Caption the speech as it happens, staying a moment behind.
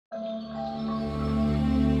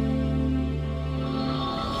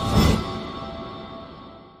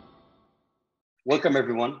Welcome,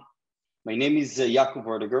 everyone. My name is Yaakov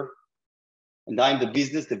Verdiger, and I'm the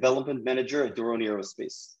Business Development Manager at Doroni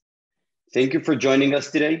Aerospace. Thank you for joining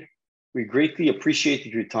us today. We greatly appreciate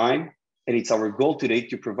your time, and it's our goal today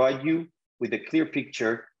to provide you with a clear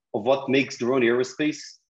picture of what makes Doroni Aerospace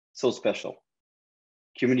so special.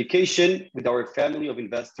 Communication with our family of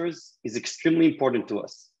investors is extremely important to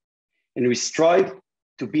us, and we strive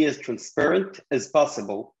to be as transparent as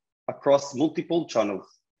possible across multiple channels,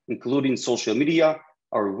 including social media,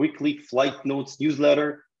 our weekly flight notes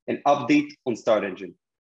newsletter, and update on Start Engine.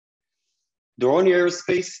 Doroni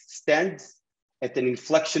Aerospace stands at an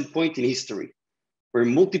inflection point in history, where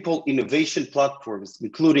multiple innovation platforms,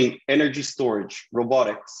 including energy storage,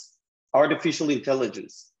 robotics, artificial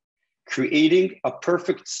intelligence, creating a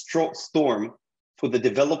perfect storm for the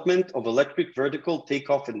development of electric vertical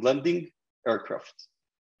takeoff and landing aircraft.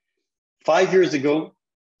 5 years ago,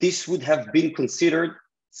 this would have been considered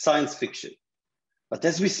science fiction. But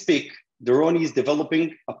as we speak, Doroni is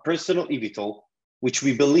developing a personal eVTOL, which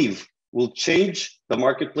we believe will change the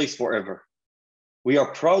marketplace forever. We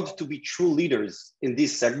are proud to be true leaders in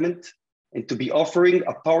this segment and to be offering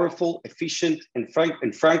a powerful, efficient, and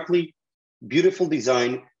frankly, beautiful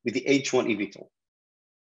design with the H1 eVTOL.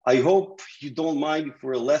 I hope you don't mind if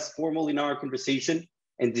we're less formal in our conversation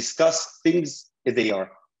and discuss things as they are.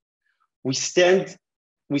 We started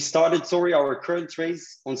our current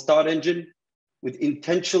raise on Start Engine with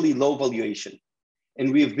intentionally low valuation,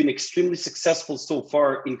 and we have been extremely successful so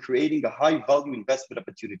far in creating a high value investment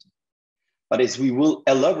opportunity. But as we will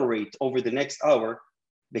elaborate over the next hour,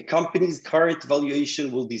 the company's current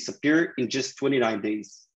valuation will disappear in just 29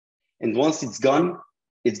 days. And once it's gone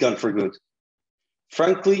for good.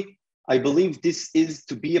 Frankly, I believe this is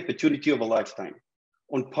to be opportunity of a lifetime,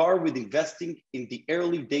 on par with investing in the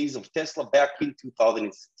early days of Tesla back in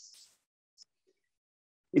 2006.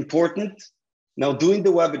 Important, now during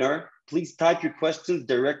the webinar, please type your questions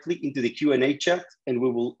directly into the Q&A chat and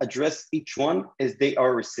we will address each one as they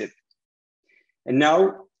are received. And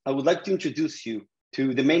now I would like to introduce you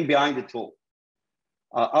to the man behind it all.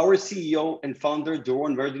 Our CEO and founder,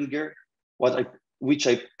 Doroni Verdiger, which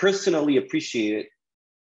I personally appreciated,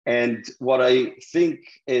 and what I think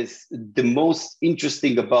is the most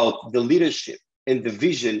interesting about the leadership and the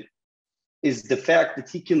vision is the fact that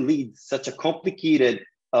he can lead such a complicated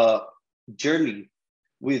journey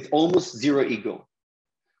with almost zero ego.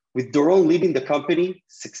 With Doroni leading the company,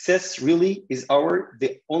 success really is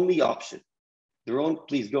the only option. Doroni,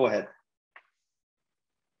 please go ahead.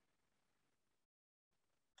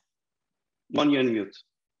 You're on mute.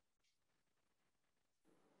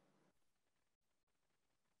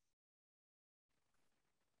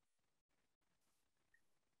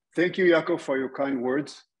 Thank you, Yaakov, for your kind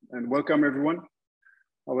words, and welcome everyone.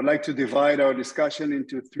 I would like to divide our discussion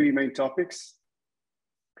into three main topics.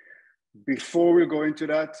 Before we go into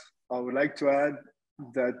that, I would like to add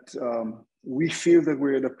that we feel that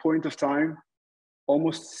we're at a point of time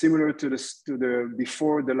almost similar to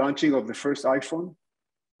before the launching of the first iPhone.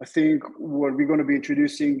 I think what we're going to be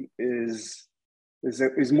introducing is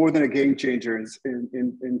more than a game changer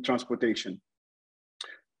in transportation.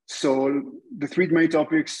 So the three main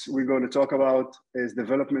topics we're going to talk about is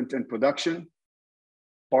development and production,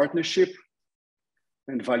 partnership,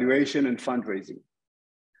 and valuation and fundraising.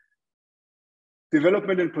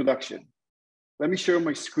 Development and production. Let me share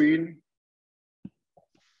my screen.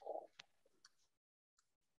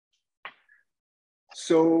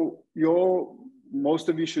 So most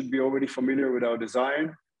of you should be already familiar with our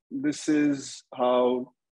design. This is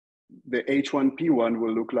how the H1P1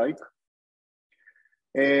 will look like.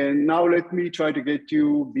 And now let me try to get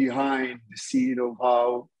you behind the scene of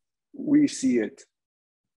how we see it.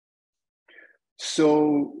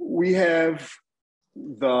 So we have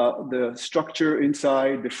the structure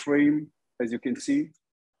inside the frame, as you can see,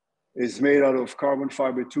 is made out of carbon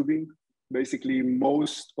fiber tubing. Basically,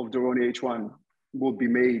 most of the Doroni H1 will be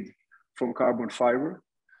made from carbon fiber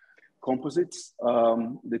composites.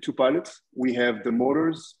 The two pilots, we have the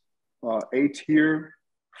motors, 8 here,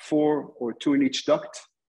 4 or 2 in each duct,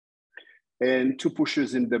 and 2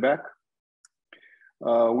 pushers in the back.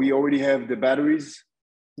 We already have the batteries.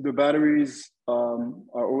 The batteries are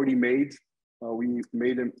already made. We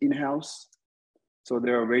made them in-house, so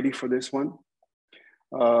they are ready for this one.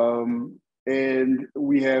 And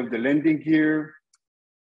we have the landing gear.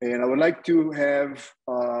 And I would like to have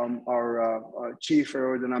our Chief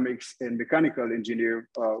Aerodynamics and Mechanical Engineer,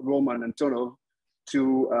 Roman Antonov,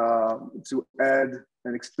 to add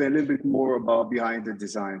and explain a little bit more about behind the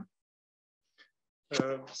design.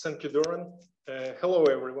 Thank you, Doron. Hello,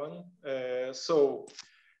 everyone.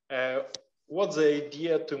 what's the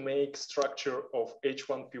idea to make structure of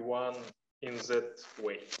H1P1 in that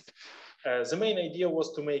way? The main idea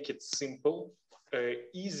was to make it simple,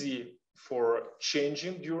 easy for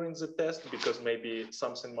changing during the test, because maybe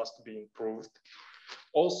something must be improved.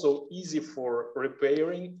 Also easy for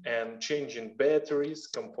repairing and changing batteries,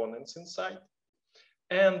 components inside,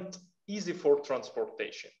 and easy for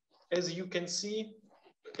transportation. As you can see,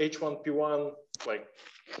 H1P1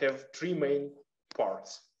 have three main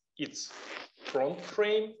parts. It's front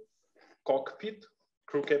frame, cockpit,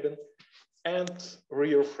 crew cabin, and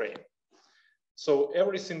rear frame. So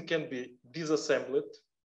everything can be disassembled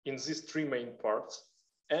in these three main parts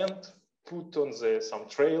and put on some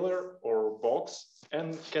trailer or box,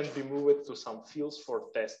 and can be moved to some fields for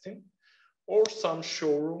testing or some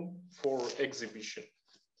showroom for exhibition.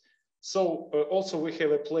 So also we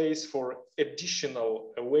have a place for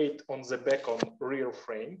additional weight on the back on rear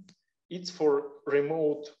frame. It's for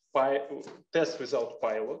remote test without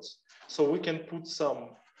pilots. So we can put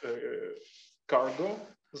some cargo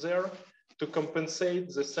there to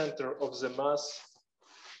compensate the center of the mass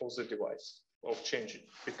of the device, of changing,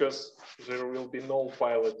 because there will be no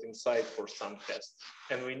pilot inside for some tests,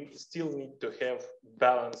 and we still need to have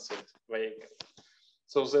balanced vehicle.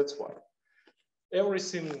 So that's why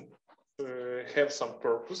everything have some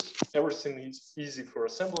purpose. Everything is easy for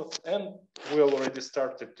assembly, and we already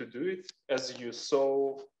started to do it, as you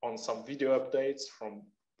saw on some video updates from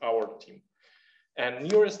our team. And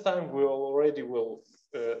nearest time we already will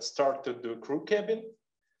start to do crew cabin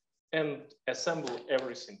and assemble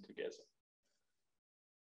everything together.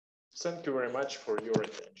 Thank you very much for your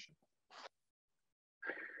attention.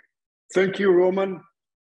 Thank you, Roman.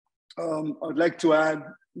 I'd like to add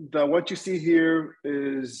that what you see here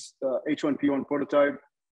is H1P1 prototype,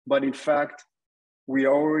 but in fact, we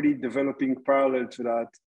are already developing parallel to that,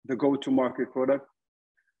 the go-to-market product.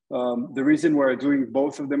 The reason we're doing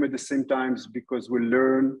both of them at the same time is because we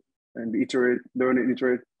learn and iterate,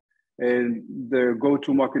 and the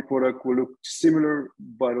go-to-market product will look similar,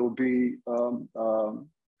 but it'll be,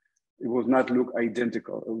 it will not look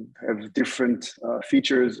identical. It will have different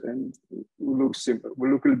features and it will look simple,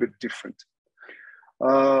 will look a little bit different.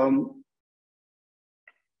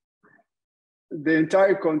 The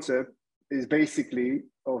entire concept is basically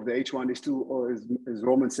of the H1 is to, or as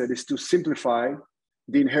Roman said, is to simplify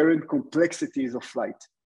the inherent complexities of flight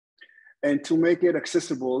and to make it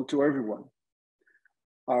accessible to everyone.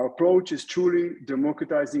 Our approach is truly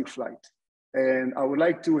democratizing flight. And I would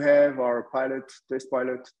like to have our test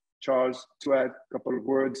pilot, Charles, to add a couple of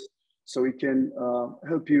words so he can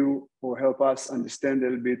help you or help us understand a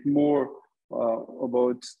little bit more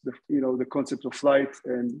about the concept of flight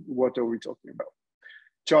and what are we talking about.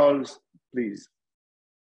 Charles, please.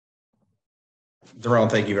 Doroni,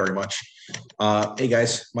 thank you very much. Hey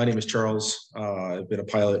guys, my name is Charles. I've been a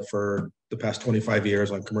pilot for the past 25 years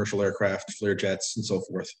on commercial aircraft, Fleer jets, and so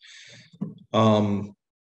forth. The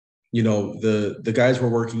guys we're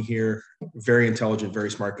working here, very intelligent, very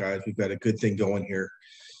smart guys. We've got a good thing going here.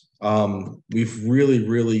 We've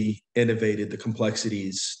really innovated the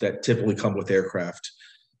complexities that typically come with aircraft,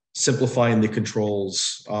 simplifying the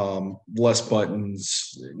controls, less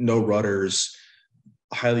buttons, no rudders,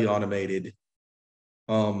 highly automated.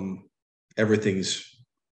 Everything's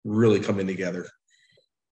really coming together.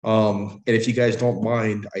 And if you guys don't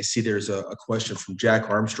mind, I see there's a question from Jack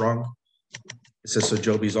Armstrong. It says, so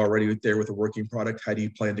Joby's already there with a working product. How do you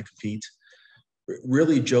plan to compete?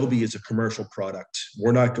 Really, Joby is a commercial product.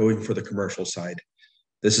 We're not going for the commercial side.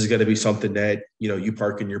 This is going to be something that, you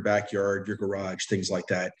park in your backyard, your garage, things like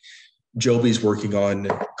that. Joby's working on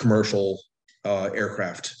commercial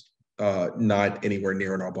aircraft, not anywhere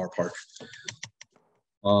near an all-bar park.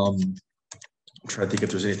 I'm trying to think if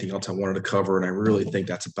there's anything else I wanted to cover, and I really think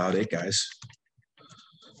that's about it, guys.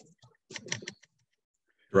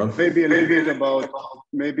 Maybe a little bit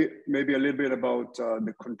about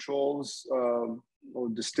the controls or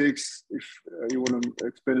the sticks, if you want to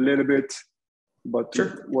explain a little bit. But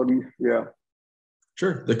sure.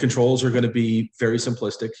 Sure. The controls are going to be very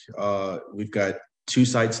simplistic. We've got two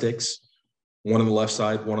side sticks, one on the left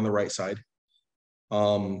side, one on the right side.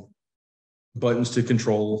 Buttons to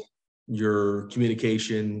control your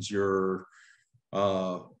communications, your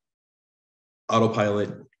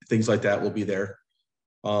autopilot, things like that will be there.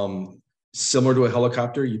 Similar to a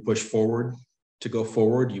helicopter, you push forward to go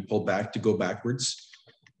forward, you pull back to go backwards.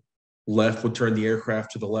 Left would turn the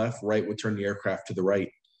aircraft to the left, right would turn the aircraft to the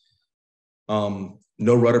right. No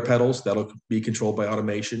rudder pedals, that'll be controlled by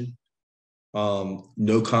automation.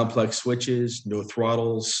 No complex switches, no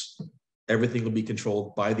throttles. Everything will be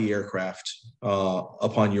controlled by the aircraft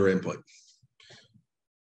upon your input.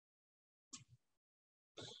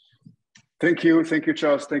 Thank you,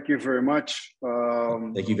 Charles. Thank you very much.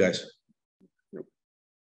 Thank you, guys.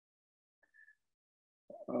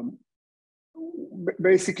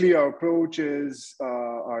 Basically, our approach is,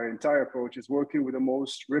 our entire approach is working with the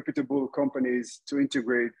most reputable companies to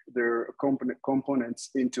integrate their components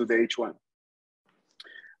into the H1.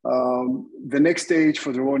 The next stage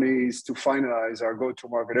for Doroni is to finalize our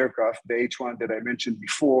go-to-market aircraft, the H1 that I mentioned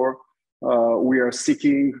before. We are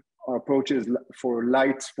seeking approaches for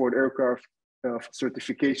light sport aircraft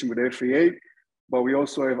certification with FAA, but we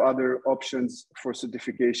also have other options for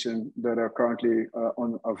certification that are currently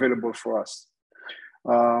available for us.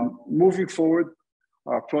 Moving forward,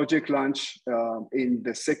 our project launch in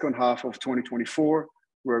the second half of 2024,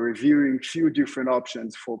 we're reviewing few different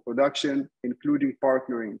options for production, including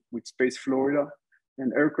partnering with Space Florida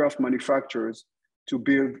and aircraft manufacturers to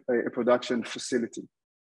build a production facility.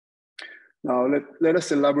 Now, let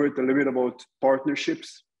us elaborate a little bit about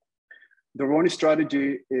partnerships. The Doroni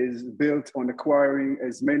strategy is built on acquiring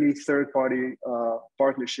as many third-party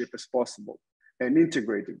partnerships as possible and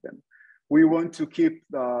integrating them. We want to keep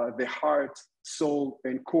the heart, soul,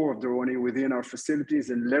 and core of Doroni within our facilities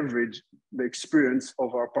and leverage the experience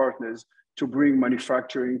of our partners to bring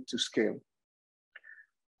manufacturing to scale.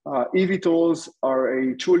 eVTOLs are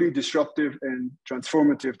a truly disruptive and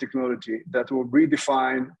transformative technology that will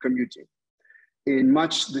redefine commuting in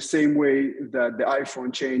much the same way that the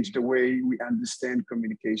iPhone changed the way we understand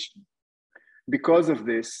communication. Because of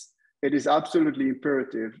this, it is absolutely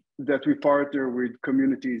imperative that we partner with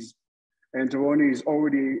communities, and Doroni is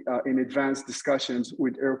already in advanced discussions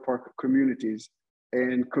with airport communities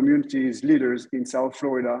and communities leaders in South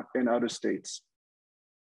Florida and other states.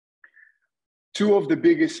 Two of the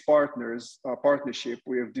biggest partnership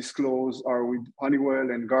we have disclosed are with Honeywell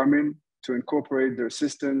and Garmin to incorporate their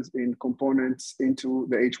systems and components into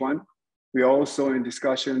the H1. We are also in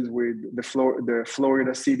discussions with the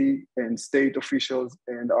Florida city and state officials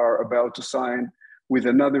and are about to sign with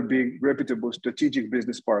another big reputable strategic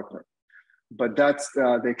business partner. But that's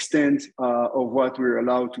the extent of what we're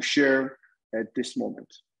allowed to share at this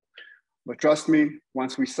moment. But trust me,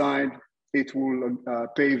 once we sign, it will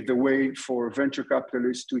pave the way for venture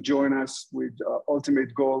capitalists to join us with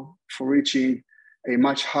ultimate goal for reaching a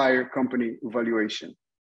much higher company valuation.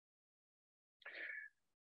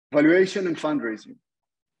 Valuation and fundraising.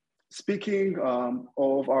 Speaking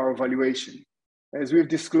of our valuation, as we've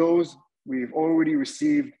disclosed, we've already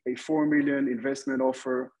received a $4 million investment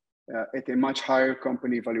offer at a much higher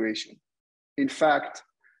company valuation. In fact,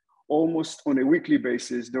 almost on a weekly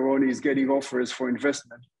basis, Doroni is getting offers for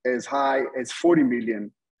investment as high as 40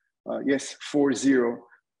 million, yes, 40,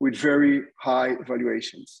 with very high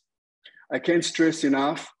valuations. I can't stress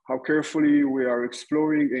enough how carefully we are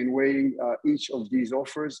exploring and weighing each of these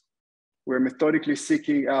offers. We're methodically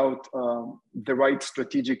seeking out the right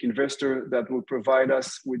strategic investor that will provide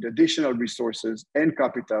us with additional resources and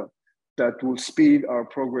capital that will speed our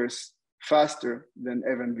progress faster than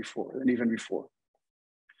even before.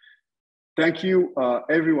 Thank you,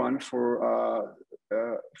 everyone, for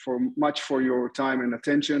your time and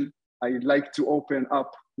attention. I'd like to open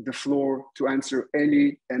up the floor to answer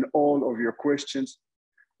any and all of your questions.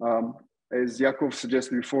 As Yaakov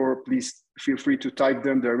suggested before, please feel free to type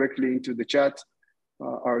them directly into the chat.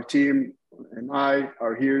 Our team and I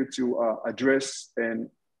are here to address and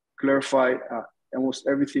clarify almost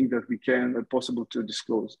everything that we can and possible to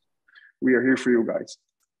disclose. We are here for you guys.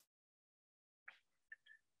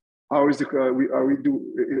 How is do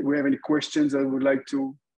we have any questions I would like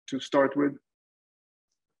to start with?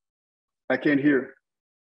 I can't hear.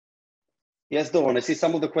 Yes, Doron, I see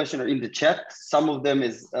some of the questions are in the chat. Some of them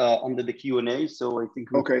is under the Q&A, so I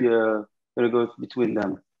think we're gonna go between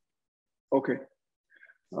them. Okay.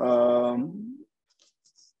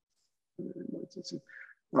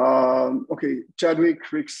 Okay,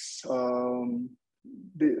 Chadwick, Rix,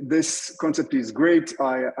 this concept is great.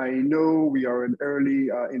 I know we are early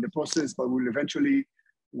in the process, but we'll eventually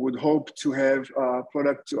would hope to have a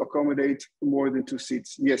product to accommodate more than 2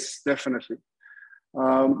 seats. Yes, definitely.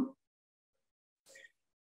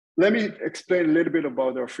 Let me explain a little bit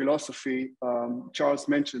about our philosophy. Charles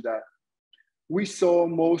mentioned that. We saw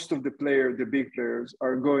most of the big players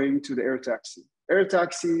are going to the air taxi. Air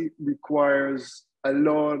taxi requires a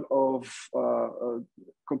lot of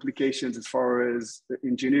complications as far as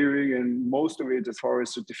engineering and most of it as far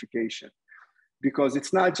as certification. Because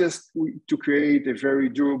it's not just to create a very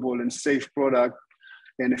durable and safe product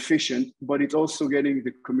and efficient, but it's also getting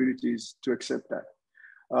the communities to accept that.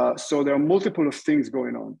 So there are multiple of things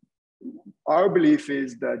going on. Our belief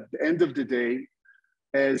is that at the end of the day,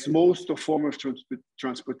 as most of form of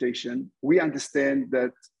transportation, we understand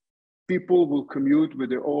that people will commute with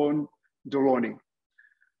their own Doroni.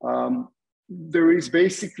 There is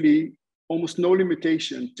basically almost no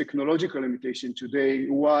limitation, technological limitation today,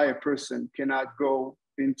 why a person cannot go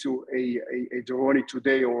into a Doroni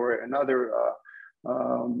today or another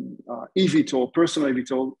eVTOL, personal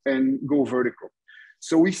eVTOL, and go vertical.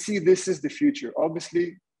 So we see this is the future. Obviously,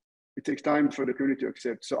 it takes time for the community to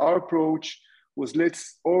accept. So our approach was, let's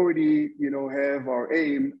already, have our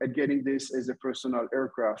aim at getting this as a personal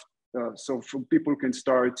aircraft. So people can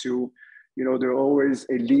start to, there are always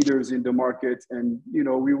leaders in the market, and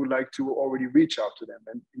we would like to already reach out to them.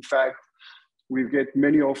 And in fact, we get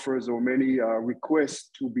many offers or many requests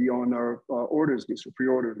to be on our orders list or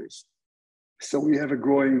pre-order list. So we have a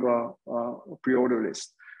growing pre-order list.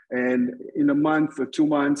 And in a month or 2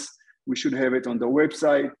 months, we should have it on the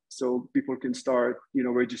website so people can start,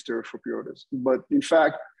 register for pre-orders. But in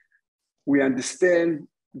fact, we understand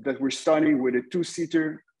that we're starting with a 2-seater.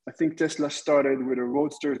 I think Tesla started with a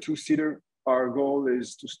Roadster 2-seater. Our goal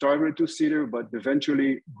is to start with a 2-seater, but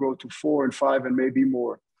eventually grow to 4 and 5 and maybe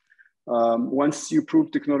more. Once you prove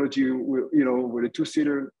technology, with a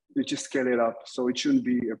 2-seater, you just scale it up. So it shouldn't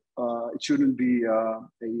be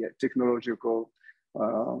a technological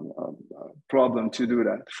problem to do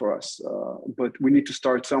that for us. But we need to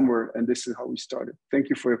start somewhere, and this is how we started. Thank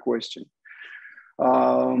you for your question.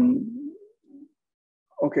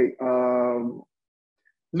 Okay.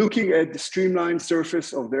 Looking at the streamlined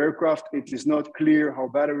surface of the aircraft, it is not clear how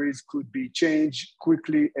batteries could be changed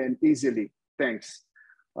quickly and easily. Thanks.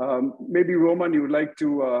 Maybe Roman, you would like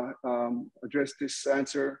to address this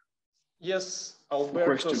answer? Yes,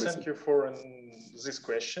 Alberto, thank you for this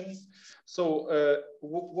question. So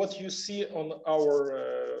what you see on our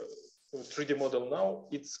 3D model now,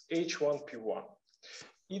 it's H1P1.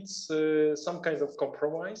 It's some kind of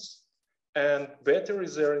compromise, and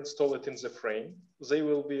batteries are installed in the frame. They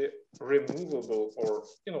will be removable or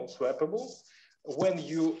swappable when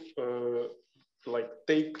you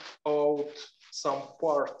take out some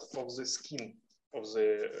part of the skin of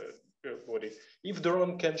the body. If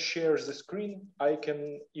Doroni can share the screen, I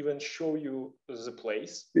can even show you the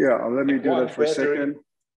place. Yeah, let me do that for a second.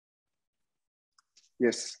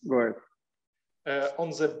 Yes, go ahead.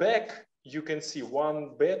 On the back, you can see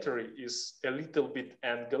one battery is a little bit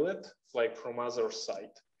angled, like from other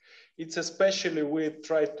side. It's especially, we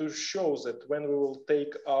try to show that when we will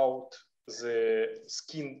take out the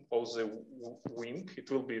skin of the wing, it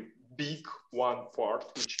will be big one part,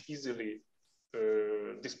 which easily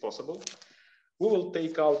disposable. We will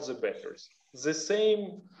take out the batteries. The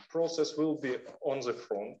same process will be on the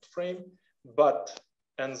front frame,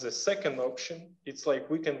 and the second option, it's like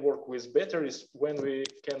we can work with batteries when we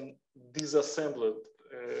can disassemble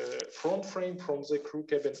front frame from the crew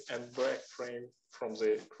cabin and back frame from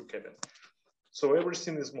the crew cabin. So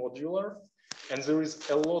everything is modular, and there is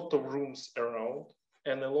a lot of rooms around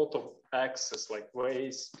and a lot of access, like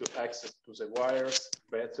ways to access to the wires,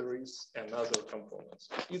 batteries, and other components.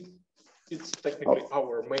 It's technically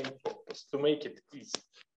our main purpose, to make it easy.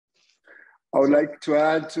 I would like to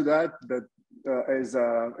add to that, as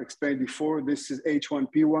explained before, this is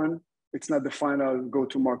H1P1. It's not the final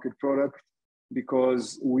go-to-market product,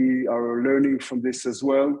 because we are learning from this as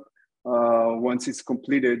well once it's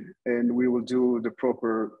completed, and we will do the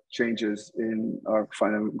proper changes in our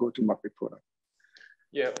final go-to-market product.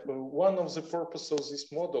 Yeah, one of the purposes of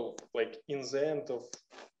this model, like in the end of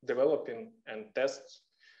developing and tests,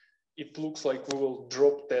 it looks like we will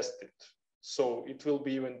drop test it. So it will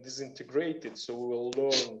be even disintegrated. So we will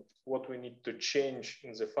learn what we need to change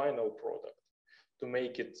in the final product to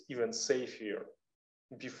make it even safer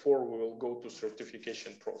before we will go to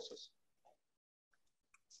certification process.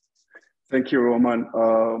 Thank you, Roman.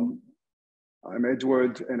 I'm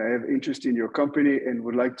Edward, and I have interest in your company and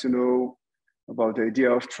would like to know about the idea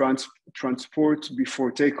of transport before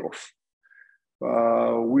takeoff.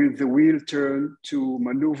 Will the wheel turn to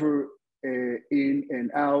maneuver in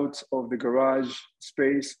and out of the garage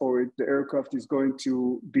space, or the aircraft is going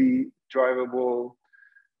to be drivable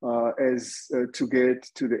to get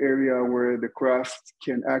to the area where the craft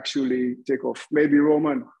can actually take off? Maybe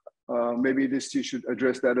Roman, maybe this you should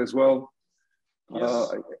address that as well.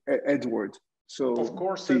 Yes. Edward. So of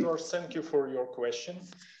course, Edward, thank you for your question.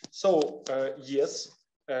 So yes,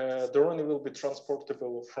 Doroni will be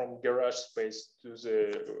transportable from garage space to the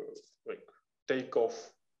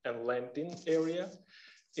takeoff and landing area.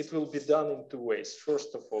 It will be done in 2 ways.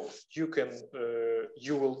 First of all,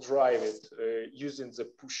 you will drive it using the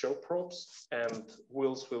pusher props, and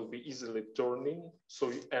wheels will be easily turning.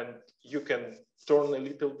 And you can turn a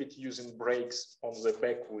little bit using brakes on the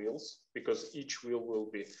back wheels, because each wheel will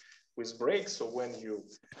be with brakes. So when you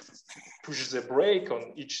push the brake on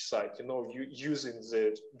each side, you using the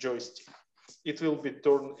joystick, it will be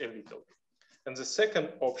turned a little bit. And the second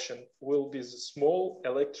option will be the small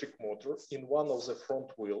electric motor in one of the front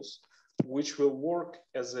wheels, which will work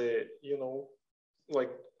as a,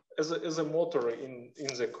 like as a motor in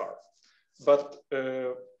the car. But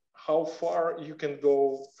how far you can go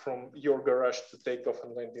from your garage to take off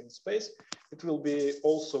and land in space, it will be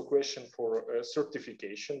also a question for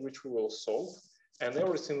certification, which we will solve, and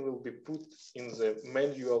everything will be put in the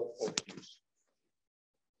manual of use.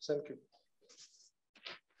 Thank you.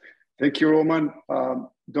 Thank you, Roman.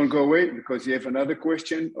 Don't go away because you have another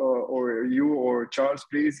question, or you or Charles,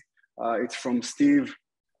 please. It's from Steve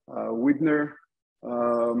Widner.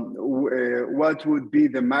 What would be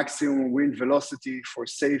the maximum wind velocity for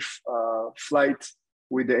safe flight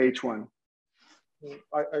with the H1?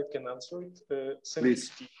 I can answer it. Thank you,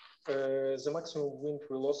 Steve. The maximum wind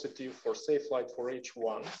velocity for safe flight for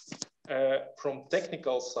H1 from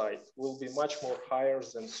technical side will be much more higher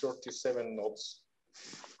than 37 knots.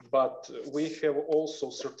 But we have also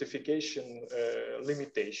certification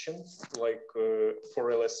limitation, like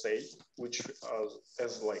for LSA, which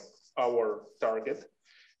as like our target.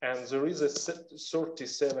 And there is a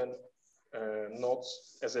 37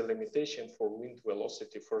 knots as a limitation for wind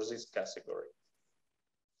velocity for this category.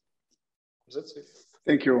 That's it.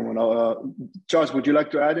 Thank you, Roman. Charles, would you like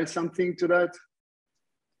to add something to that?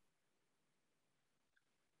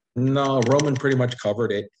 No, Roman pretty much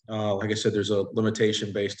covered it. Like I said, there's a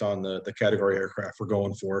limitation based on the category aircraft we're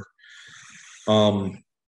going for.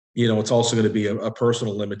 It's also going to be a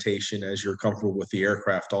personal limitation as you're comfortable with the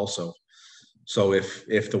aircraft also. So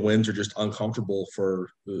if the winds are just uncomfortable for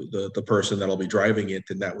the person that'll be driving it,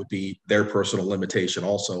 then that would be their personal limitation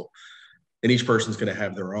also. And each person's going to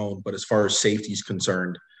have their own. But as far as safety is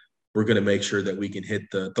concerned, we're going to make sure that we can hit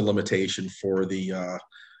the limitation for the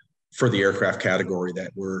aircraft category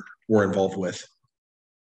that we're involved with.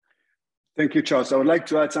 Thank you, Charles. I would like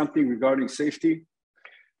to add something regarding safety.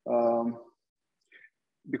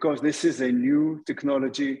 Because this is a new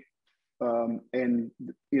technology, and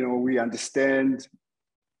we understand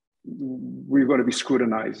we're going to be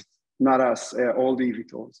scrutinized, not us, all the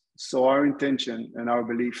eVTOLs. So our intention and our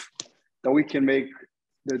belief that we can make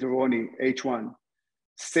the Doroni H1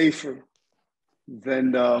 safer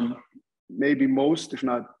than maybe most, if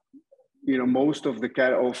not, most of the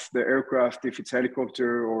aircraft, if it's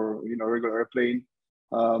helicopter or regular airplane,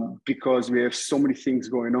 because we have so many things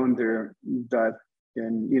going on there that a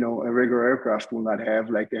regular aircraft will not have.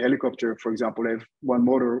 Like a helicopter, for example, have one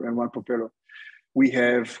motor and one propeller. We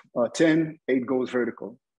have 10, 8 goes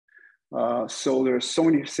vertical. So there's so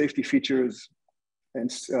many safety features, and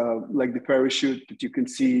like the parachute that you can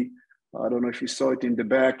see. I don't know if you saw it in the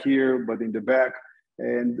back here, but in the back.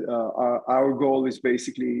 And our goal is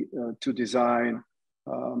basically to design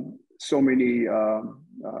so many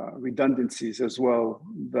redundancies as well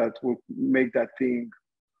that will make that thing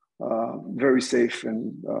very safe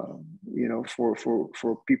and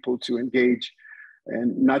for people to engage,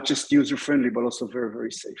 and not just user friendly, but also very,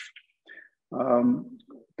 very safe.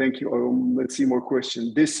 Thank you. Let's see more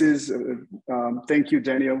questions. This is thank you,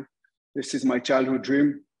 Daniel. This is my childhood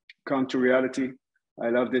dream come to reality. I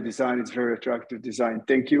love the design. It's very attractive design.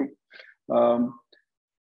 Thank you.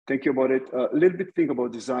 Thank you about it. A little bit think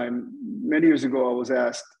about design. Many years ago, I was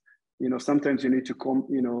asked, sometimes you need to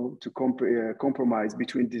compromise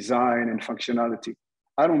between design and functionality.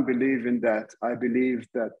 I don't believe in that. I believe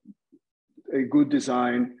that a good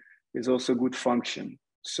design is also good function.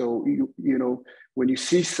 So, when you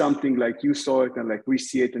see something like you saw it and like we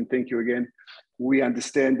see it, and thank you again, we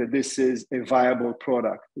understand that this is a viable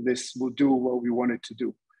product. This will do what we want it to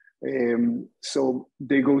do. So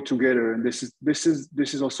they go together, and this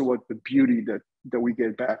is also what the beauty that we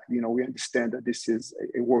get back. We understand that this is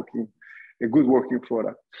a good working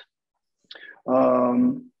product.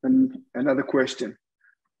 And another question.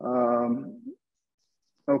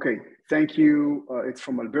 Okay, thank you. It's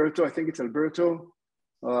from Alberto. I think it's Alberto.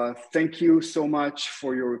 Thank you so much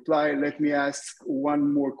for your reply. Let me ask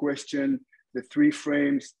one more question. The 3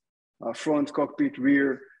 frames, front, cockpit,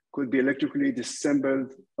 rear, could be electrically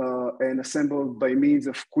disassembled and assembled by means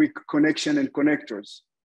of quick connection and connectors.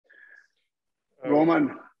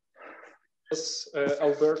 Roman. Yes,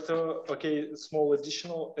 Alberto. Okay, small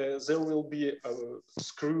additional. There will be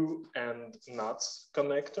screw and nuts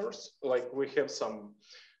connectors. Like we have some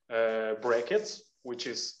brackets, which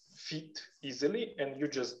is fit easily, and you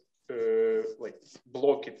just like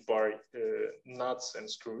block it by nuts and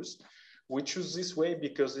screws. We choose this way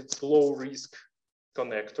because it's low risk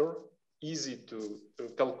connector. easy to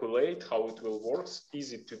calculate how it will work,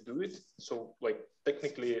 easy to do it. So like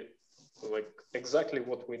technically, like exactly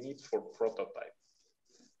what we need for prototype.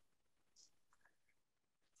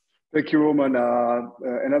 Thank you, Roman.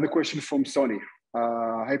 Another question from Sonny.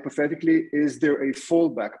 Hypothetically, is there a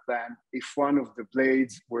fallback plan if one of the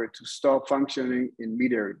blades were to stop functioning in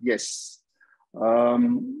midair? Yes.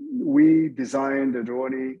 We designed the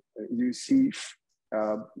Doroni. You see,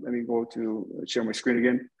 let me go to share my screen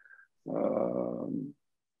again.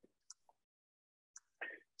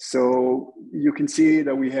 So you can see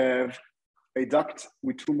that we have a duct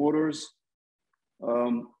with 2 motors.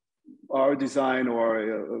 Our design,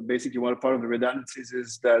 or basically one part of the redundancies,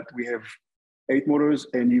 is that we have 8 motors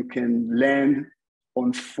and you can land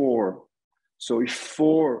on 4. So if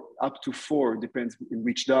 4, up to 4, depends in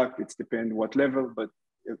which duct, it depends what level,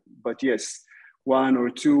 but yes, 1 or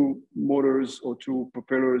 2 motors or 2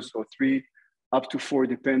 propellers or 3, up to 4,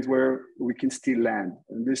 depends where we can still land.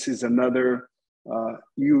 And this is another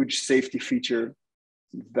huge safety feature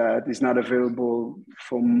that is not available,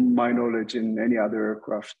 from my knowledge, in any other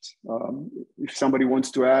aircraft. If somebody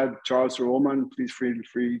wants to add, Charles or Roman, please feel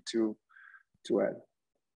free to add.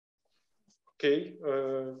 Okay,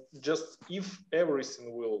 just if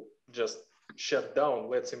everything will just shut down,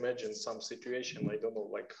 let's imagine some situation, I don't know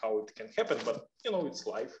like how it can happen, but you know, it's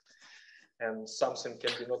life and something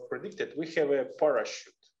can be not predicted. We have a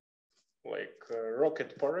parachute, like a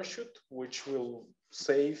rocket parachute, which will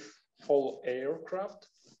save whole aircraft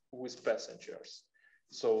with passengers.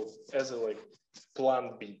 So as a like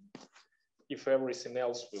plan B, if everything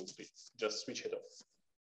else will be, just switch it off.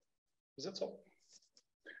 That's all.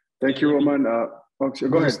 Thank you, Roman. Go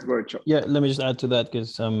ahead, Charles. Yeah, let me just add to that,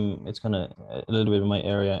 because it's kind of a little bit of my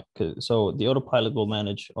area. So the autopilot will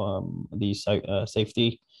manage these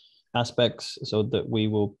safety aspects, so that we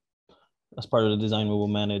will, as part of the design, we will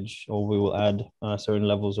manage, or we will add certain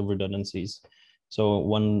levels of redundancies. So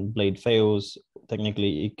one blade fails,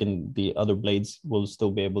 technically it can, the other blades will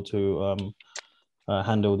still be able to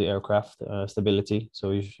handle the aircraft stability.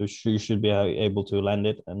 So you should be able to land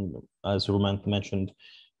it. And as Roman mentioned,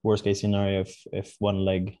 worst case scenario, if one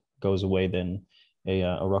leg goes away, then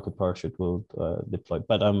a rocket parachute will deploy.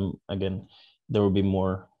 But again, there will be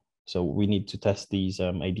more. So we need to test these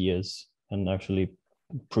ideas and actually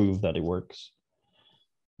prove that it works.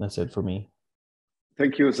 That's it for me.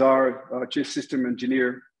 Thank you, Zar, Chief System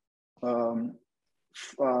Engineer.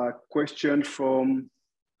 Question from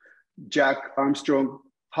Jack Armstrong.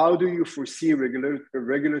 How do you foresee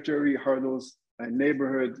regulatory hurdles and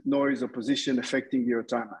neighborhood noise or position affecting your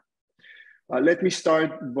timeline? Let me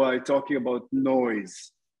start by talking about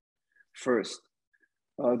noise first.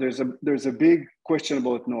 There's a big question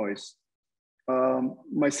about noise.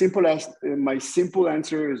 My simple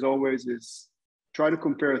answer is always try to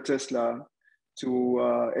compare a Tesla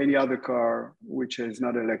to any other car which is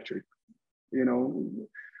not electric. You know,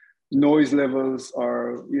 noise levels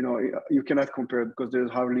are, you cannot compare, because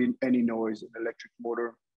there's hardly any noise in an electric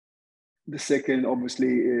motor. The second,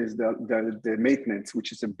 obviously, is the maintenance,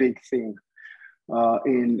 which is a big thing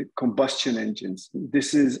in combustion engines.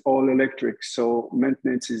 This is all electric, so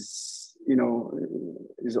maintenance is,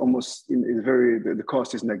 the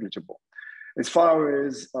cost is negligible. As far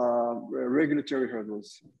as regulatory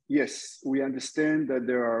hurdles, yes, we understand that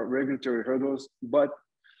there are regulatory hurdles, but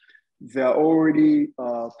there are already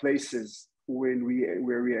places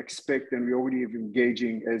where we expect, and we're already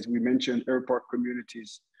engaging, as we mentioned, airport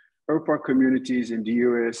communities. Airport communities in the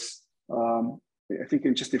US, I think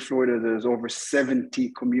just in Florida, there's over 70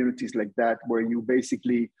 communities like that, where you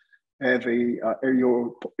basically have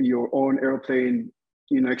your own airplane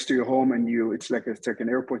next to your home, and it's like an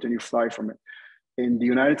airport, and you fly from it. In the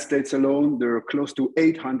United States alone, there are close to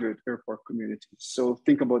 800 airport communities. So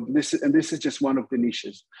think about this, and this is just one of the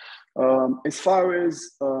niches. As far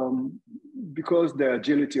as, because the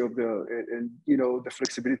agility of the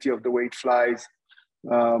flexibility of the way it flies,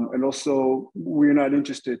 and also we're not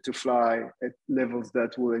interested to fly at levels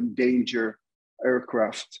that will endanger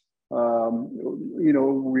aircraft.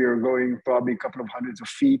 We are going probably a couple of hundreds of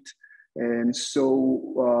feet. And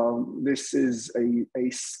so this is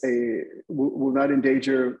will not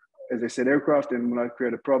endanger, as I said, aircraft, and will not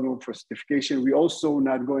create a problem for certification. We're also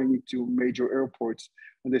not going into major airports.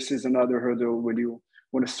 And this is another hurdle when you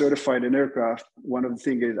want to certify an aircraft. One of the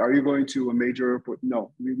things is, are you going to a major airport?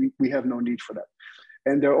 No, we have no need for that.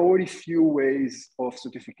 And there are already few ways of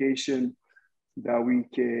certification that we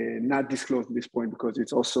cannot disclose at this point, because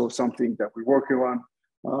it's also something that we're working on.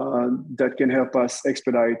 That can help us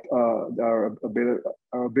expedite our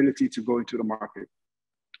ability to go into the market.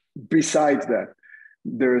 Besides that,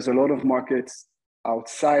 there's a lot of markets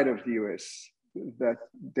outside of the US that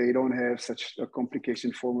they don't have such a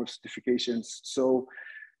complicated form of certifications. So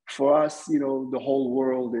for us, the whole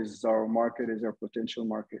world is our market, is our potential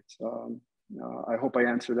market. I hope I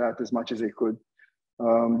answered that as much as I could.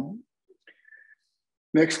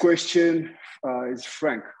 Next question is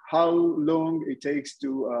Frank. How long it takes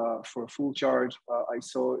for a full charge? I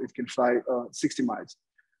saw it can fly 60 miles.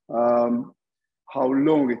 How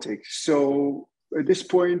long it takes? So at this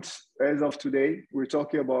point, as of today, we're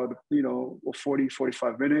talking about 40,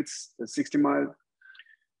 45 minutes, 60 miles.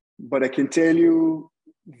 But I can tell you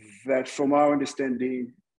that from our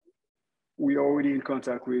understanding, we're already in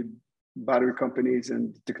contact with battery companies,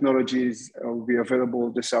 and technologies will be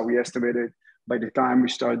available. That's how we estimated. By the time we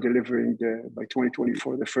start delivering by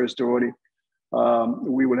 2024, the first Doroni,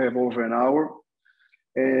 we will have over an hour.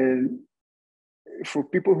 And for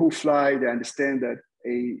people who fly, they understand that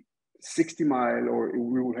a 60-mile, or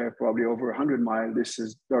we will have probably over 100-mile, this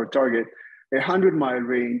is our target, 100-mile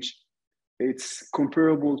range, it's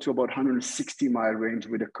comparable to about 160-mile range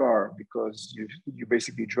with a car, because you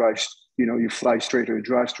basically drive, you fly straight or you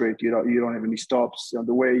drive straight. You don't have any stops on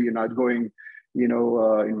the way. You're not going, in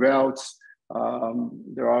routes.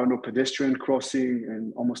 There are no pedestrian crossing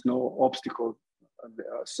and almost no obstacle.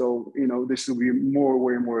 So, this will be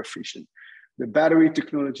way more efficient. The battery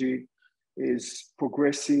technology is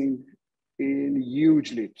progressing in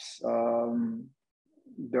huge leaps.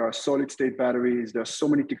 There are solid state batteries. There are so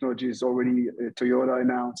many technologies already. Toyota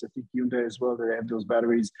announced, I think Hyundai as well, they have those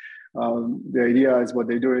batteries. The idea is what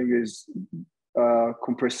they're doing is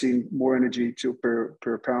compressing more energy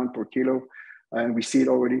per pound per kilo. And we see it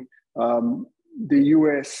already. The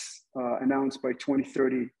US announced by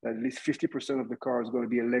 2030 that at least 50% of the car is going to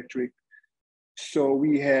be electric. So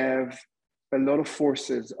we have a lot of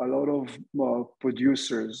forces, a lot of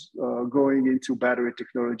producers going into battery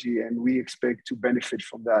technology, and we expect to benefit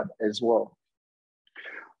from that as well.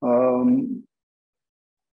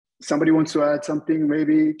 Somebody wants to add something,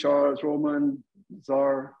 maybe Charles, Roman,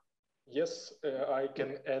 Zar? Yes, I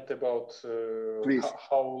can add about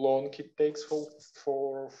how long it takes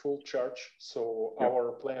for full charge. So yeah.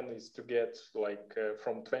 Our plan is to get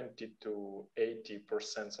from 20 to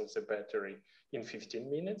 80% of the battery in 15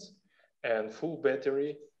 minutes. And full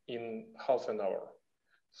battery in half an hour.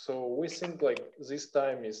 So we think this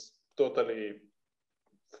time is totally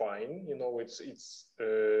fine. It's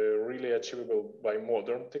really achievable by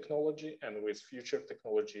modern technology, and with future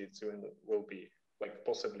technology, it will be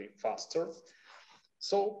possibly faster.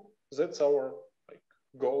 So that's our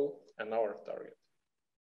goal and our target.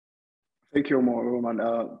 Thank you, Roman.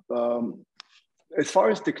 As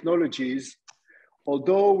far as technologies,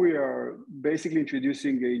 although we are basically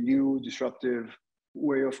introducing a new disruptive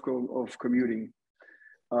way of commuting,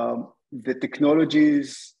 the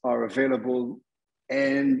technologies are available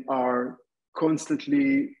and are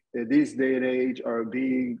constantly, at this day and age, are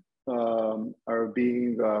being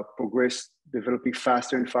progressed, developing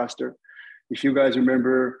faster and faster. If you guys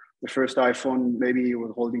remember the first iPhone, maybe it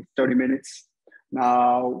was holding 30 minutes.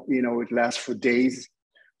 Now, it lasts for days.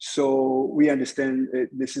 So we understand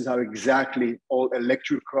this is how exactly all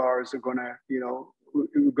electric cars are gonna,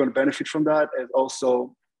 we're gonna benefit from that, and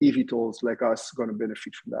also eVTOLs like us gonna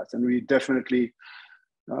benefit from that. And we definitely,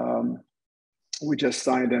 we just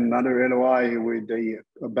signed another LOI with a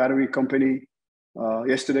battery company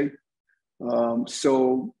yesterday.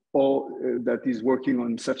 So all that is working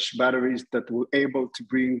on such batteries that will able to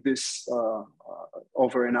bring this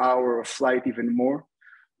over an hour of flight even more.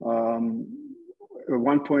 At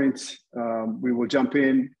one point, we will jump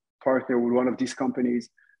in, partner with one of these companies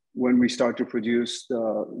when we start to produce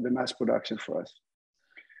the mass production for us.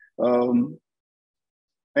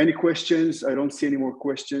 Any questions? I don't see any more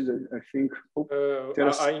questions. I think.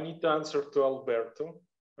 I need to answer to Alberto.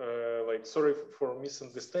 Sorry for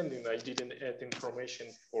misunderstanding. I didn't add information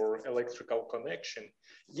for electrical connection.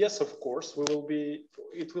 Yes, of course, it will be,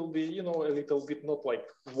 a little bit not like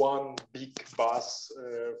one big bus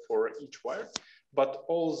for each wire, but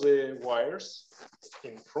all the wires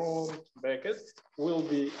in front, back, will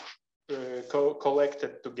be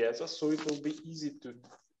collected together. So it will be easy to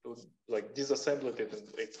disassemble it and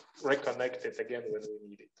reconnect it again when we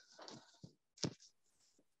need it.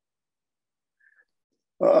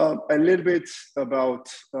 A little bit about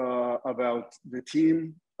the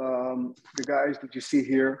team, the guys that you see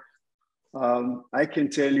here. I can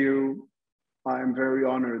tell you, I'm very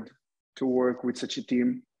honored to work with such a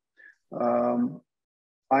team.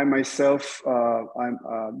 I myself,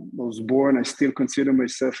 was born, I still consider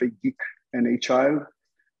myself a geek and a child.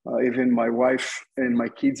 Even my wife and my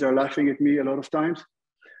kids are laughing at me a lot of times.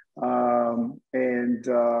 And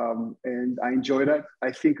I enjoy that.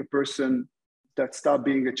 I think a person that stopped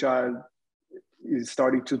being a child is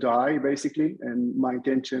starting to die, basically. And my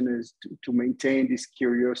intention is to maintain this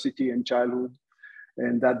curiosity and childhood,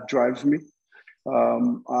 and that drives me.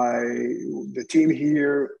 The team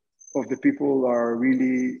here of the people are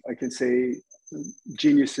really, I can say,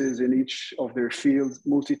 geniuses in each of their fields,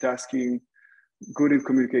 multitasking, good in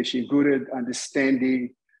communication, good at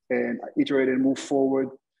understanding and iterate and move forward.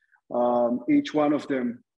 Each one of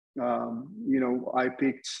them, I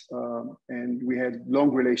picked, and we had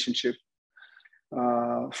long relationship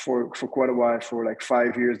for quite a while, for like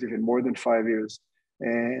 5 years, even more than 5 years.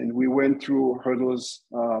 And we went through hurdles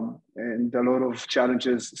and a lot of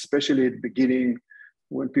challenges, especially at the beginning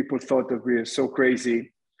when people thought that we were so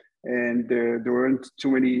crazy. And there weren't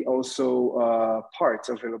too many also parts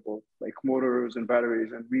available, like motors and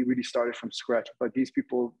batteries. And we really started from scratch. But these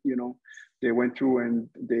people, they went through and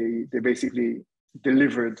they basically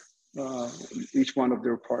delivered each one of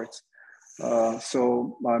their parts.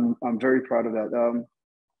 So I'm very proud of that.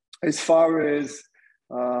 As far as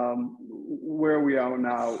where we are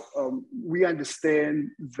now, we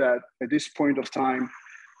understand that at this point of time,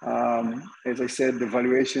 as I said, the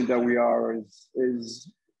valuation that we are is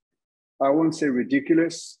I won't say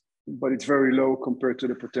ridiculous, but it's very low compared to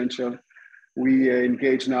the potential. We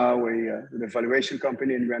engage now an evaluation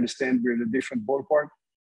company, and we understand we're in a different ballpark.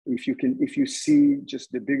 If you see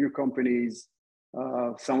just the bigger companies,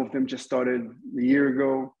 some of them just started a year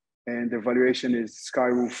ago, and the valuation is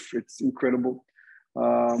skyroof. It's incredible.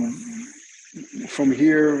 From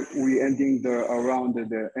here, we ending around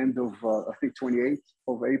the end of I think 28th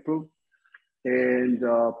of April. And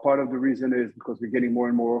part of the reason is because we're getting more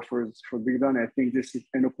and more offers for Big Done. I think this is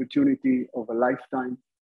an opportunity of a lifetime,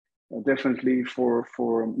 definitely for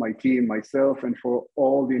my team, myself, and for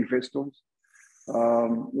all the investors.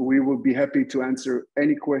 We will be happy to answer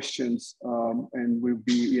any questions, and we'll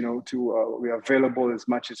be, we are available as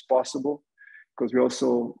much as possible, because we're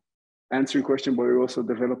also answering questions, but we're also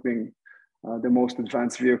developing the most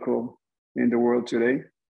advanced vehicle in the world today.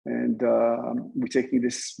 And we're taking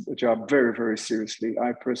this job very, very seriously.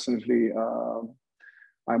 I personally,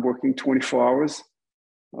 I'm working 24 hours.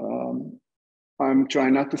 I'm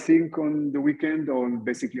trying not to think on the weekend or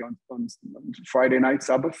basically on Friday night,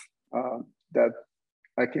 Sabbath, that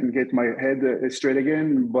I can get my head straight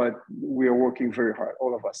again, but we are working very hard,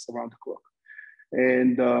 all of us around the clock.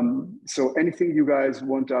 And so anything you guys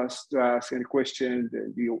want us to ask, any questions,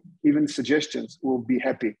 even suggestions, we'll be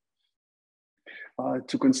happy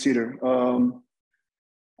to consider.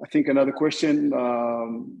 I think another question,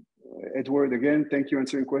 Edward, again, thank you for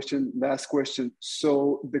answering the question. Last question.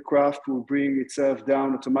 So the craft will bring itself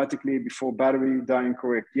down automatically before battery dying,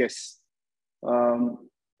 correct? Yes. And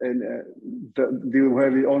do you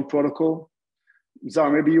have your own protocol?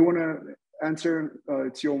 Zara, maybe you want to answer?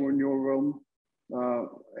 It's your realm.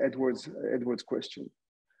 Edward's question.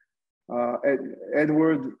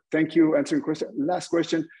 Edward, thank you for answering the question. Last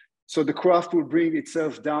question. So the craft will bring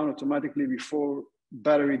itself down automatically before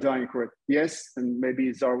battery dying, correct? Yes, and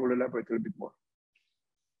maybe Zara will elaborate a little bit more.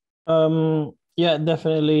 Yeah,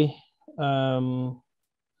 definitely.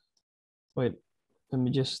 Wait, let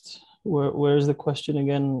me just, where's the question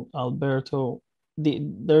again, Alberto?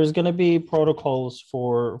 There's gonna be protocols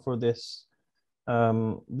for this.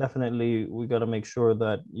 Definitely, we gotta make sure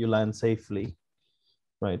that you land safely,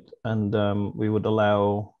 right? And we would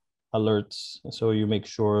allow alerts, so you make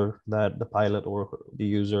sure that the pilot or the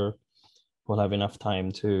user will have enough time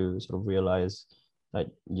to sort of realize that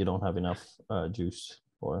you don't have enough juice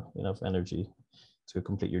or enough energy to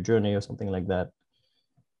complete your journey or something like that.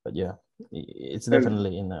 But yeah, it's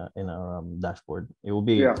definitely in our dashboard. It will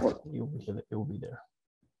be, it will be there.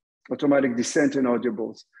 Automatic descent and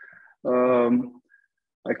audibles.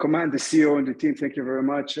 I commend the CEO and the team. Thank you very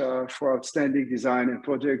much for outstanding design and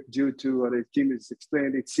project. Due to the team has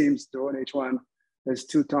explained, it seems the Doroni H1 has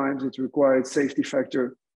 2 times its required safety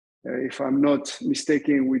factor. If I'm not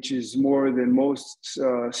mistaken, which is more than most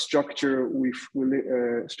structure we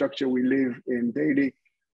live in daily.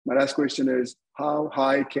 My last question is, how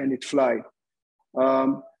high can it fly?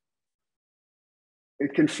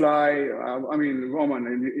 It can fly. I mean,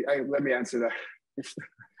 Roman, let me answer that.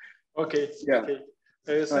 Okay. Yeah. Okay.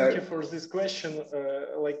 Thank you for this question.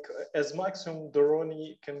 Like, as maximum,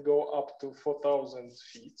 Doroni can go up to 4,000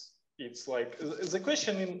 feet. It's like the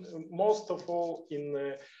question in most of all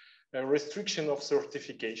in a restriction of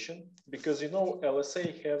certification, because you know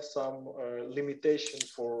LSA have some limitation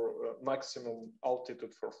for maximum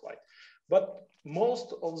altitude for flight. But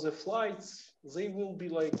most of the flights, they will be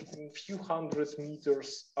like a few hundred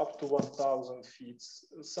meters up to 1,000 feet,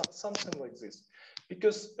 something like this.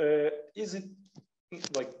 Because is it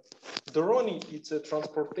like Doroni, it's a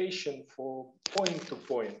transportation for point to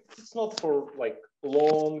point. It's not for like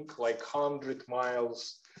long, like 100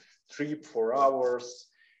 miles trip for hours.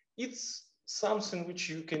 It's something which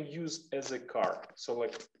you can use as a car. So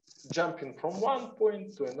like jumping from one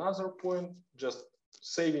point to another point, just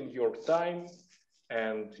saving your time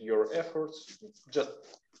and your efforts, just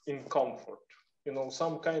in comfort. You know,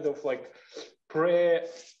 some kind of like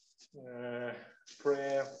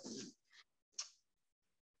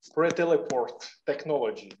pre-teleport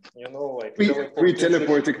technology, you know, like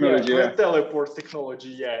pre-teleport technology, pre-teleport technology,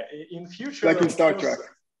 yeah. In future, like in Star Trek.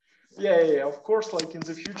 Yeah, of course, like in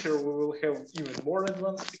the future, we will have even more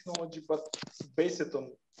advanced technology, but based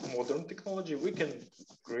on modern technology, we can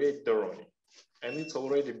create Doroni, and it's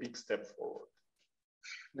already a big step forward.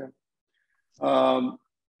 Yeah.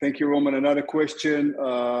 Thank you, Roman. Another question.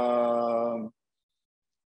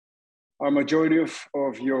 Are majority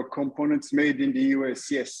of your components made in the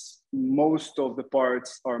US? Yes, most of the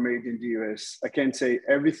parts are made in the US. I can't say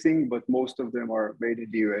everything, but most of them are made in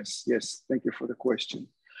the US. Yes, thank you for the question.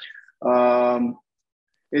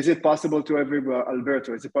 Is it possible to have,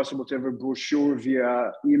 Alberto, is it possible to have a brochure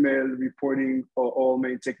via email reporting all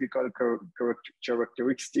main technical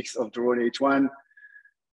characteristics of Doroni H1?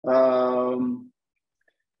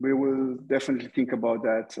 We will definitely think about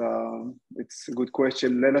that. It's a good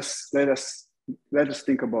question. Let us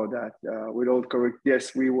think about that. With all correct,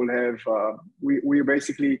 yes, we will have. We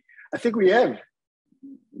basically, I think we have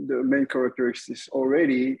the main characteristics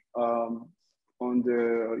already on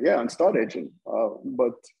Start Engine,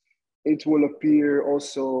 but it will appear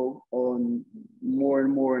also on more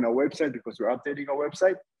and more on our website because we're updating our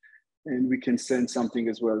website, and we can send something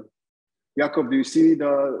as well. Jakob, do you see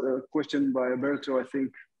the question by Alberto? I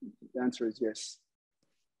think the answer is yes.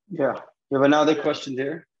 Yeah. You have another question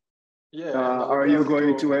there? Yeah. Are you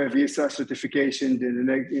going to have ESA certification in the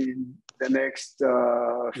next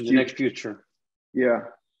future? Yeah.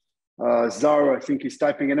 Zara, I think he's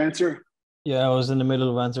typing an answer. Yeah, I was in the middle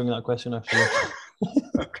of answering that question actually.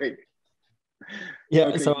 Okay. Yeah.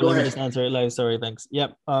 Okay, so go let me ahead. just answer it live. Sorry. Thanks.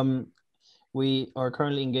 Yep. We are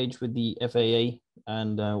currently engaged with the FAA,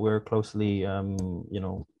 and we're closely,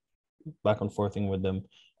 back and forthing with them,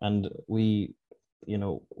 and we're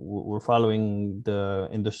following the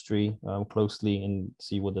industry closely and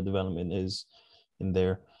see what the development is in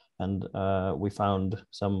there. And we found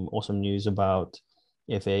some awesome news about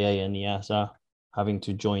FAA and EASA having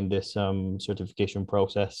to join this certification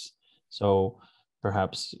process. So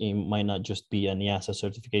perhaps it might not just be an EASA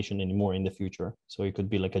certification anymore in the future. So it could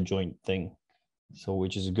be like a joint thing. So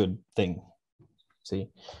which is a good thing. See,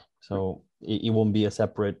 so it won't be a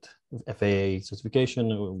separate FAA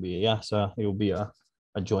certification. It will be a EASA. It will be a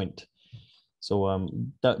joint. So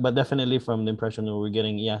but definitely from the impression that we're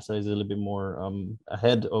getting, EASA is a little bit more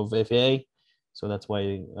ahead of FAA. So that's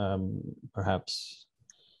why perhaps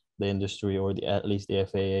the industry, or at least the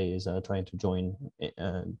FAA, is trying to join,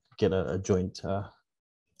 get a joint.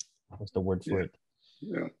 What's the word for it?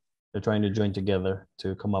 Yeah. They're trying to join together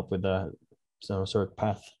to come up with a sort of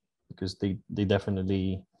path, because they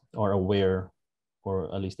definitely are aware,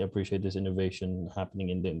 or at least they appreciate this innovation happening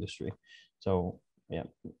in the industry. So yeah.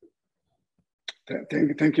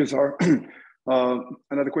 Thank you, Zar.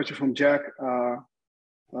 Another question from Jack.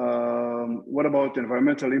 What about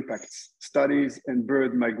environmental impacts, studies, and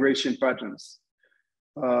bird migration patterns?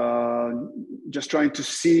 Just trying to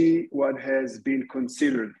see what has been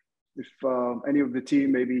considered. If any of the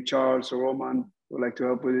team, maybe Charles or Roman, would like to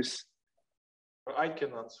help with this. I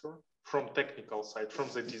can answer from technical side, from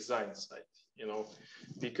the design side,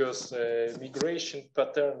 because migration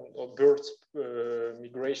pattern or birds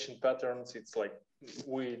migration patterns, it's like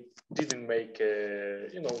we didn't make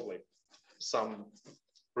some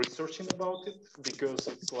researching about it, because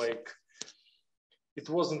it's like it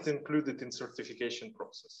wasn't included in certification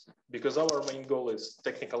process, because our main goal is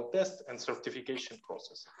technical test and certification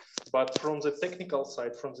process. But from the technical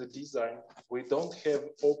side, from the design, we don't have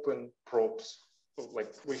open props.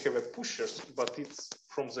 Like we have a pushers, but it's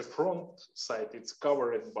from the front side, it's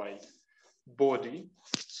covered by body.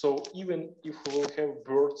 So even if we'll have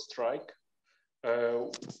bird strike,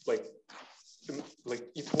 like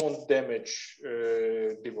it won't damage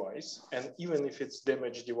device. And even if it's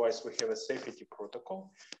damaged device, we have a safety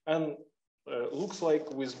protocol. And looks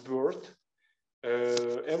like with bird,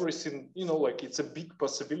 everything, like it's a big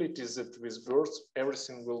possibility that with birds,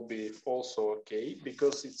 everything will be also okay,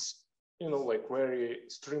 because it's, like very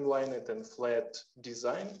streamlined and flat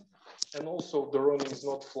design. And also Doroni is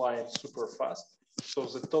not flying super fast. So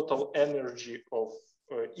the total energy of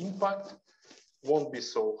impact won't be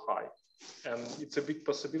so high. And it's a big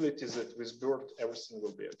possibility that with bird, everything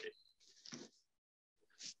will be okay.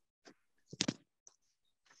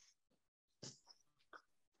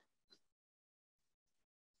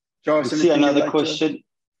 Charles, See another like question.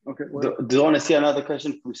 Okay. Do you want to see another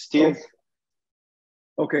question from Steve?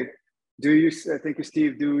 Oh. Okay. Thank you,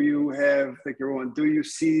 Steve. Do you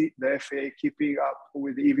see the FAA keeping up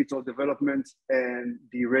with the eVTOL development and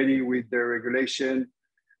be ready with the regulation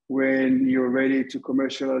when you're ready to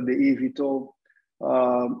commercialize the eVTOL?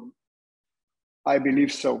 I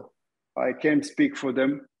believe so. I can't speak for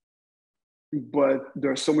them, but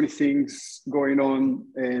there are so many things going on.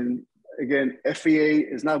 And again, FAA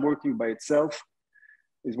is not working by itself.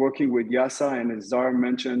 Is working with YASA, and as Zara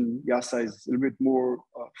mentioned, YASA is a little bit more,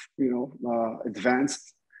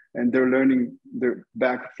 advanced, and they're learning. They're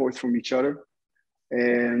back and forth from each other.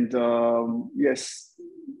 And yes,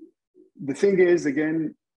 the thing is,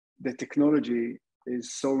 again, the technology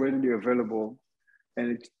is so readily available,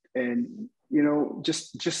 and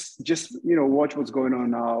just watch what's going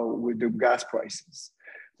on now with the gas prices.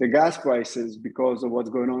 The gas prices, because of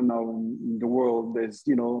what's going on now in the world, is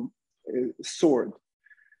soared.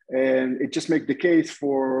 And it just makes the case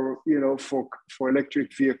for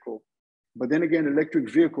electric vehicle. But then again, electric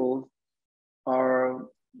vehicles are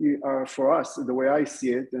for us, the way I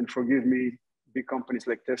see it, and forgive me, big companies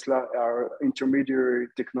like Tesla, are intermediary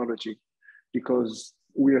technology, because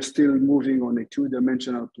we are still moving on a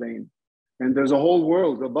two-dimensional plane. And there's a whole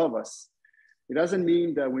world above us. It doesn't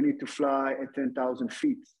mean that we need to fly at 10,000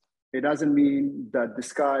 feet. It doesn't mean that the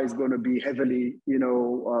sky is going to be heavily,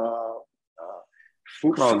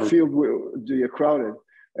 filled with crowded.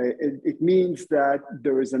 It means that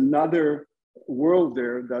there is another world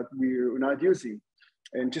there that we're not using,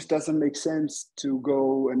 and just doesn't make sense to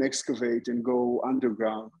go and excavate and go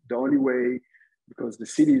underground. The only way, because the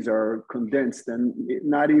cities are condensed, and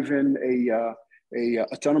not even a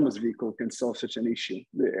autonomous vehicle can solve such an issue.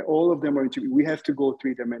 All of them are. We have to go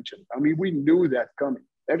 3-dimensional. I mean, we knew that coming.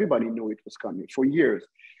 Everybody knew it was coming for years.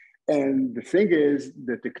 And the thing is,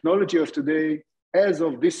 the technology of today, as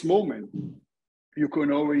of this moment, you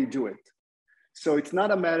can already do it. So it's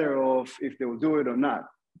not a matter of if they will do it or not.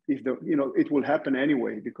 It will happen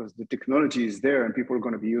anyway, because the technology is there and people are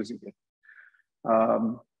going to be using it.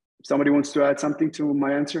 Somebody wants to add something to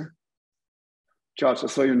my answer? Charles, I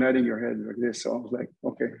saw you nodding your head like this, so I was like,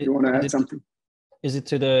 okay, you want to add something? Is it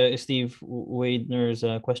to the Steve Wadner's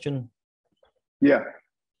question? Yeah.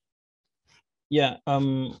 Yeah.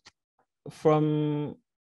 From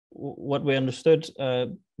what we understood,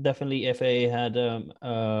 definitely FAA had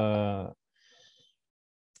a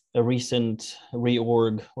recent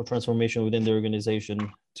reorg or transformation within the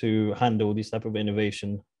organization to handle this type of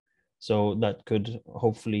innovation. So that could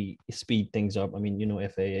hopefully speed things up. I mean,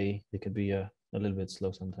 FAA, they could be a little bit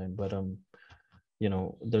slow sometimes, but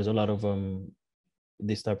there's a lot of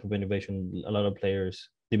this type of innovation, a lot of players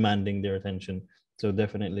demanding their attention. So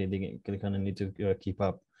definitely they kind of need to keep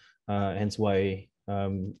up. Hence why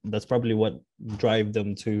that's probably what drive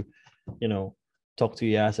them to, talk to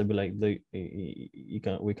YAS and be like,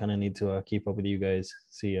 we kind of need to keep up with you guys.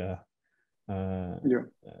 See, yeah,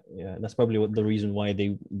 that's probably what the reason why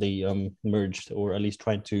they merged, or at least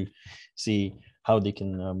tried to see how they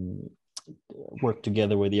can work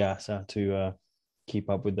together with YASA to keep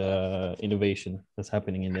up with the innovation that's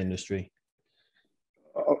happening in the industry.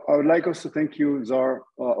 I would like also, thank you, Zar.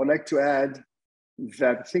 I'd like to add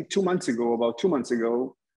that I think about 2 months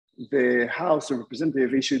ago, the House of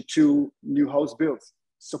Representatives issued 2 new House bills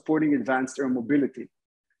supporting advanced air mobility.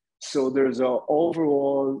 So there's an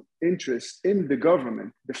overall interest in the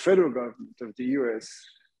government, the federal government of the US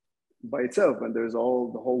by itself, and there's the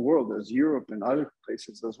whole world, there's Europe and other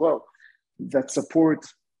places as well, that support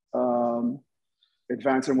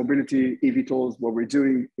advanced air mobility, eVTOLs, what we're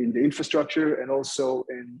doing in the infrastructure, and also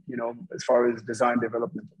in, as far as design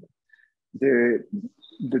development. The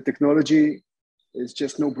technology is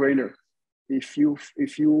just no brainer. If you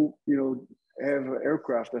have an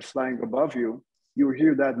aircraft that's flying above you, you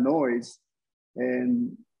hear that noise,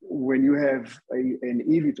 and when you have an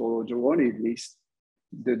eVTOL or Doroni, at least,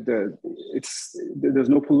 there's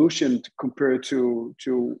no pollution compared to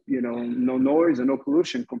no noise and no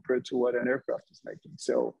pollution compared to what an aircraft is making.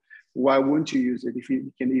 So why wouldn't you use it if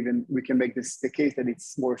we can make this the case that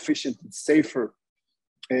it's more efficient, it's safer,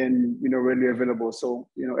 and readily available. So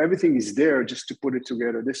everything is there just to put it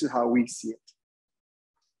together. This is how we see it.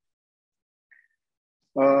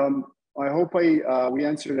 I hope we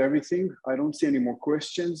answered everything. I don't see any more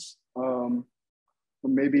questions.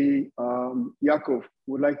 Maybe Yaakov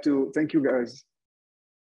would like to thank you guys.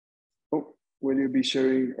 Oh, will you be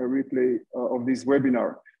sharing a replay of this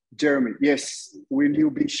webinar? Jeremy, yes, will you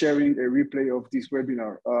be sharing a replay of this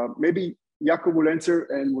webinar? Maybe Yaakov will answer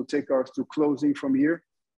and we'll take us to closing from here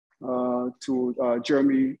to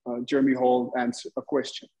Jeremy Hall answer a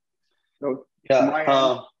question. So, yeah, thank you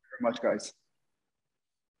very much, guys.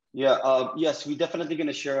 Yeah, yes, we're definitely going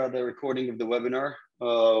to share the recording of the webinar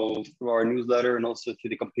through our newsletter and also to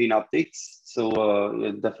the campaign updates. So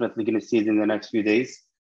you're definitely going to see it in the next few days.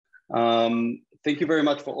 Thank you very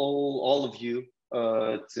much for all of you.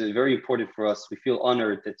 It's very important for us. We feel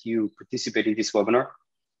honored that you participate in this webinar.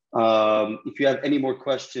 If you have any more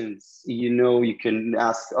questions, you can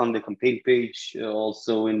ask on the campaign page,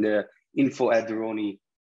 also in the info@doroni.io.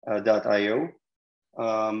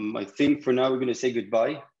 I think for now we're going to say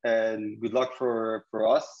goodbye and good luck for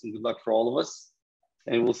us and good luck for all of us.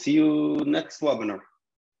 And we'll see you next webinar.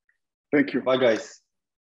 Thank you. Bye, guys.